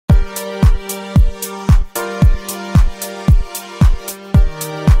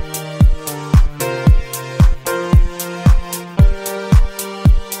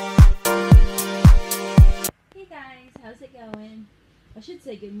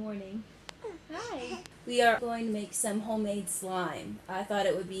Say good morning. Hi. We are going to make some homemade slime. I thought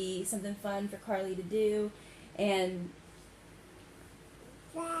it would be something fun for Carly to do, and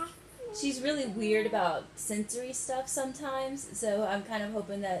she's really weird about sensory stuff sometimes, so I'm kind of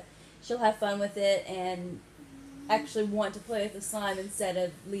hoping that she'll have fun with it and actually want to play with the slime instead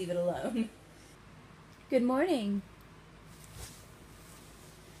of leave it alone. Good morning.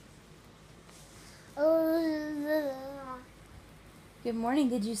 Good morning.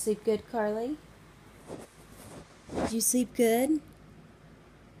 Did you sleep good, Carly? Did you sleep good?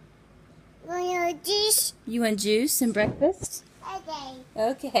 Juice? You want juice and breakfast?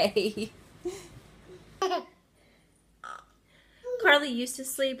 Okay. Carly used to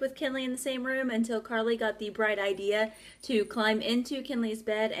sleep with Kinley in the same room until Carly got the bright idea to climb into Kinley's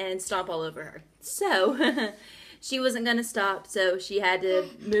bed and stomp all over her. So, she wasn't going to stop, so she had to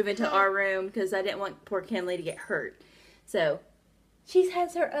move into our room because I didn't want poor Kinley to get hurt. So, she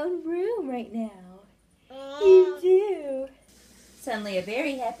has her own room right now. You do. Suddenly a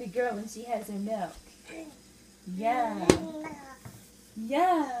very happy girl when she has her milk. Yum.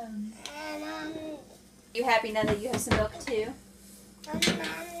 Yum. You happy now that you have some milk too?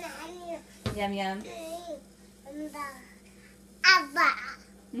 Yum yum.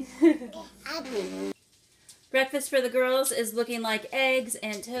 Breakfast for the girls is looking like eggs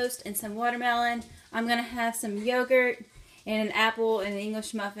and toast and some watermelon. I'm going to have some yogurt and an apple and an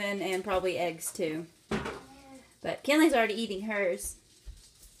English muffin and probably eggs too. But Kinley's already eating hers.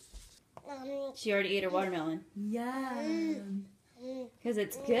 She already ate her watermelon. Yum. Because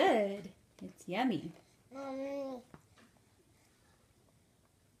it's good. It's yummy.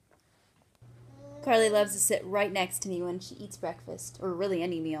 Carly loves to sit right next to me when she eats breakfast, or really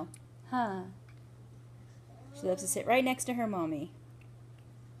any meal. Huh. She loves to sit right next to her mommy.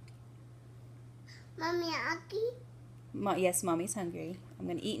 Mommy, Aki? Yes, Mommy's hungry. I'm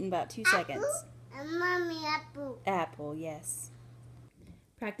going to eat in about 2 seconds. Mommy, apple. Apple, yes.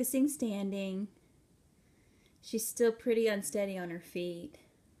 Practicing standing. She's still pretty unsteady on her feet.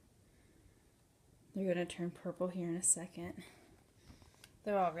 They're going to turn purple here in a second.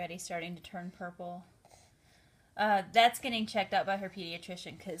 They're already starting to turn purple. That's getting checked out by her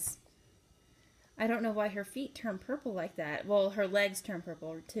pediatrician because I don't know why her feet turn purple like that. Well, her legs turn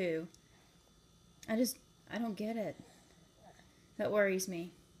purple too. I don't get it. That worries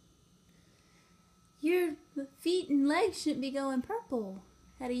me. Your feet and legs shouldn't be going purple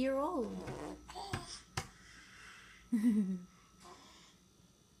at a year old.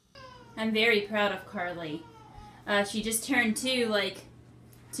 I'm very proud of Carly. She just turned 2 like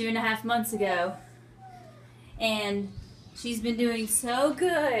 2.5 months ago. And she's been doing so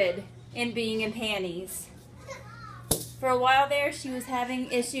good in being in panties. For a while there, she was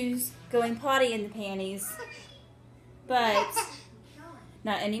having issues going potty in the panties. But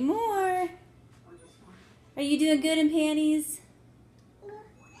not anymore. Are you doing good in panties?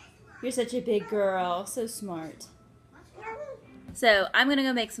 You're such a big girl. So smart. So I'm going to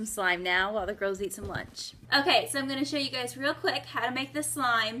go make some slime now while the girls eat some lunch. Okay, so I'm going to show you guys real quick how to make this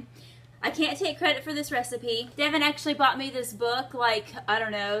slime. I can't take credit for this recipe. Devin actually bought me this book like, I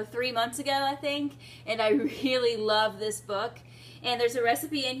don't know, 3 months ago, I think. And I really love this book. And there's a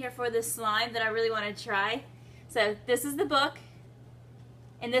recipe in here for this slime that I really want to try. So this is the book.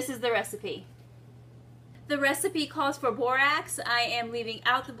 And this is the recipe. The recipe calls for borax. I am leaving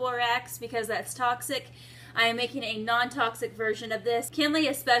out the borax because that's toxic. I am making a non-toxic version of this. Kinley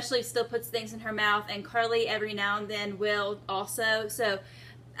especially still puts things in her mouth, and Carly every now and then will also. So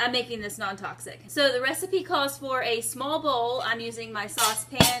I'm making this non-toxic. So the recipe calls for a small bowl. I'm using my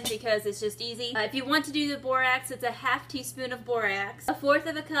saucepan because it's just easy. If you want to do the borax, it's a ½ teaspoon of borax,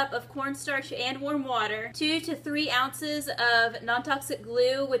 1/4 cup of cornstarch and warm water, 2 to 3 ounces of non-toxic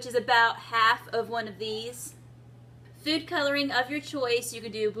glue, which is about half of one of these. Food coloring of your choice. You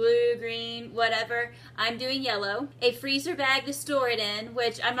could do blue, green, whatever. I'm doing yellow. A freezer bag to store it in,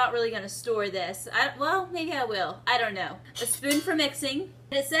 which I'm not really going to store this. Well, maybe I will. I don't know. A spoon for mixing.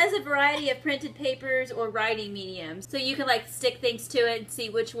 It says a variety of printed papers or writing mediums. So you can like stick things to it and see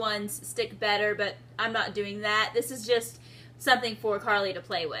which ones stick better, but I'm not doing that. This is just something for Carly to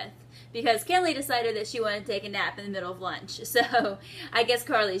play with. Because Kinley decided that she wanted to take a nap in the middle of lunch. So I guess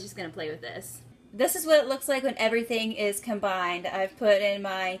Carly's just going to play with this. This is what it looks like when everything is combined. I've put in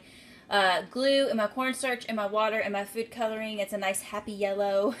my glue and my cornstarch and my water and my food coloring. It's a nice happy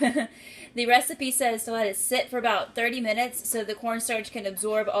yellow. The recipe says to let it sit for about 30 minutes so the cornstarch can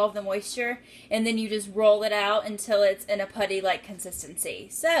absorb all of the moisture, and then you just roll it out until it's in a putty-like consistency.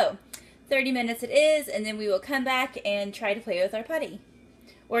 So 30 minutes it is, and then we will come back and try to play with our putty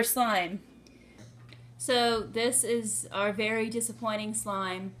or slime. So this is our very disappointing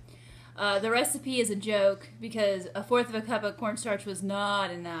slime. The recipe is a joke because 1/4 of a cup of cornstarch was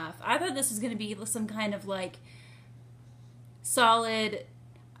not enough. I thought this was going to be some kind of like solid,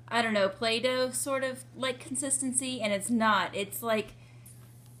 I don't know, Play-Doh sort of like consistency, and it's not. It's like,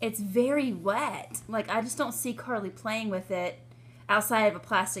 it's very wet. Like, I just don't see Carly playing with it outside of a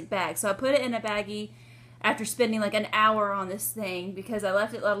plastic bag. So I put it in a baggie after spending like an hour on this thing because I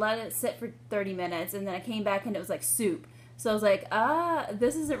let it sit for 30 minutes, and then I came back and it was like soup. So I was like,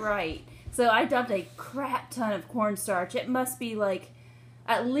 this isn't right. So I dumped a crap ton of cornstarch. It must be like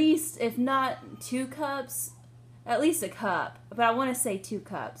at least, if not 2 cups, at least a cup. But I want to say 2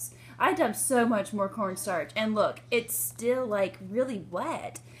 cups. I dumped so much more cornstarch. And look, it's still like really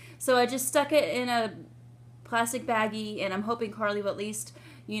wet. So I just stuck it in a plastic baggie, and I'm hoping Carly will at least,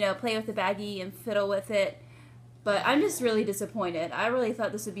 you know, play with the baggie and fiddle with it. But I'm just really disappointed. I really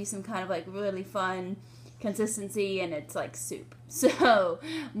thought this would be some kind of like really fun consistency, and it's like soup. So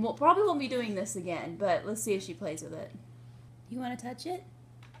we'll probably won't be doing this again, but let's see if she plays with it. You want to touch it?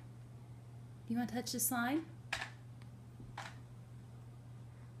 You want to touch the slime?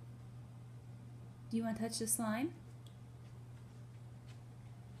 Do you want to touch the slime?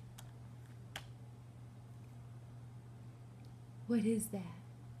 What is that?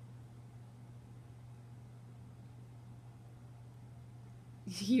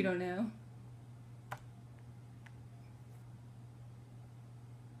 You don't know?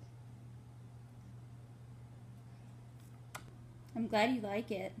 I'm glad you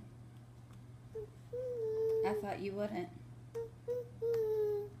like it. I thought you wouldn't.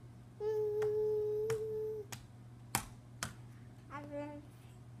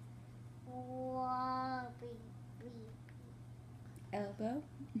 Elbow.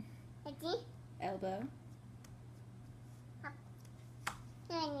 Elbow. Elbow.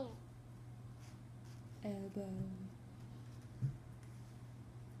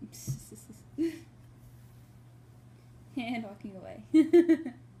 And walking away.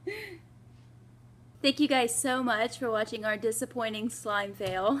 Thank you guys so much for watching our disappointing slime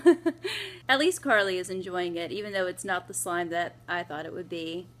fail. At least Carly is enjoying it, even though it's not the slime that I thought it would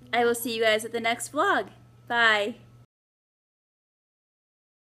be. I will see you guys at the next vlog. Bye.